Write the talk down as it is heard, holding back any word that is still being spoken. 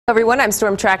Everyone, I'm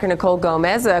StormTRACKer Nichole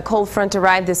Gomez. A cold front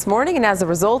arrived this morning, and as a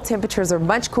result, temperatures are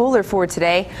much cooler for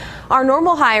today. Our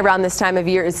normal high around this time of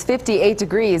year is 58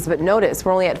 degrees, but notice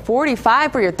we're only at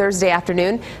 45 for your Thursday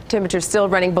afternoon. Temperatures still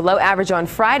running below average on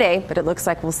Friday, but it looks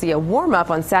like we'll see a warm up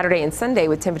on Saturday and Sunday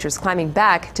with temperatures climbing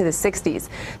back to the 60s.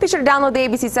 Be sure to download the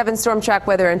ABC7 StormTRACK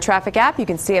weather and traffic app. You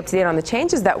can stay up to date on the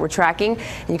changes that we're tracking,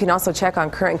 and you can also check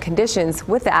on current conditions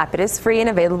with the app. It is free and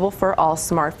available for all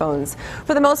smartphones.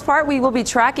 For the most part, we will be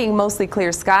tracking mostly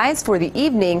clear skies for the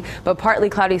evening, but partly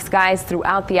cloudy skies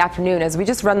throughout the afternoon. As we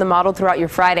just run the model throughout your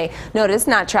Friday, notice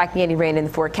not tracking any rain in the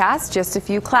forecast, just a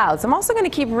few clouds. I'm also going to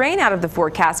keep rain out of the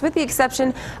forecast with the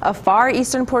exception of far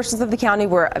eastern portions of the county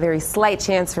where a very slight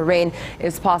chance for rain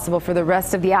is possible for the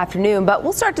rest of the afternoon, but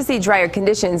we'll start to see drier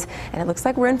conditions, and it looks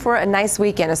like we're in for a nice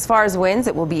weekend. As far as winds,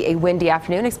 it will be a windy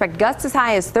afternoon. Expect gusts as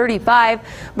high as 35,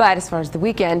 but as far as the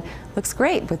weekend, looks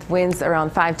great with winds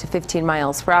around 5 to 15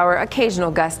 miles per hour, occasional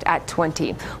gust at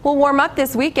 20. We'll warm up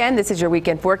this weekend. This is your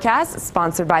weekend forecast,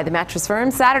 sponsored by the Mattress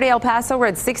Firm. Saturday, El Paso, we're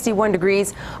at 61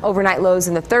 degrees, overnight lows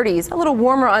in the 30s. A little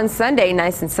warmer on Sunday,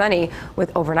 nice and sunny,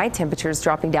 with overnight temperatures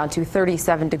dropping down to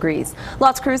 37 degrees.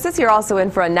 Las Cruces, you're also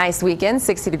in for a nice weekend.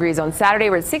 60 degrees on Saturday,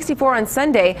 we're at 64 on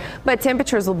Sunday, but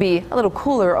temperatures will be a little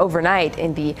cooler overnight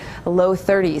in the low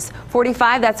 30s.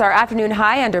 45, that's our afternoon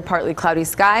high under partly cloudy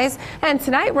skies, and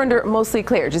tonight we're under mostly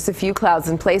clear. Just a few clouds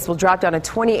in place. Will drop down to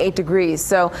 28 degrees.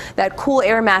 So that cool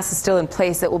air mass is still in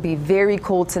place. It will be very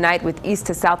cold tonight with east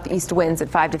to southeast winds at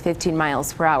 5 to 15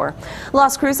 miles per hour.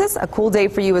 Las Cruces, a cool day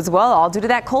for you as well, all due to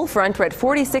that cold front. We're at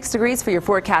 46 degrees for your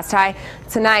forecast high.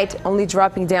 Tonight, only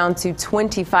dropping down to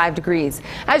 25 degrees.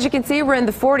 As you can see, we're in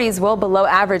the 40s, well below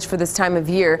average for this time of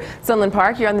year. Sunland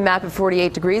Park, you're on the map at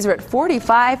 48 degrees. We're at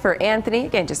 45 for Anthony.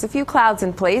 Again, just a few clouds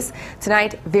in place.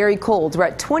 Tonight, very cold. We're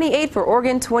at 28 for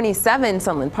Oregon, 27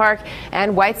 Sunland Park,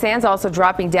 and White Sands also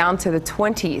dropping down to the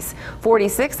 20s.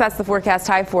 46, that's the forecast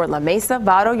high for La Mesa.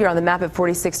 Vado, you're on the map at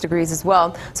 46 degrees as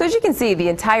well. So as you can see, the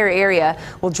entire area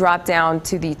will drop down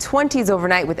to the 20s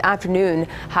overnight with afternoon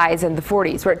highs in the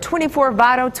 40s. We're at 24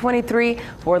 Vado, 23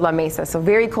 for La Mesa. So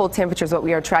very cold temperatures what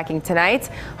we are tracking tonight.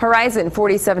 Horizon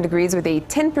 47 degrees with a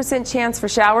 10% chance for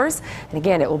showers. And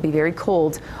again, it will be very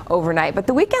cold overnight. But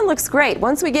the weekend looks great.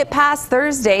 Once we get past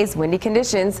Thursday's windy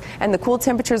conditions and the cool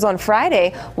temperatures on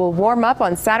Friday, will warm up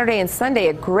on Saturday and Sunday.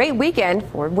 A great weekend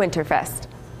for Winterfest.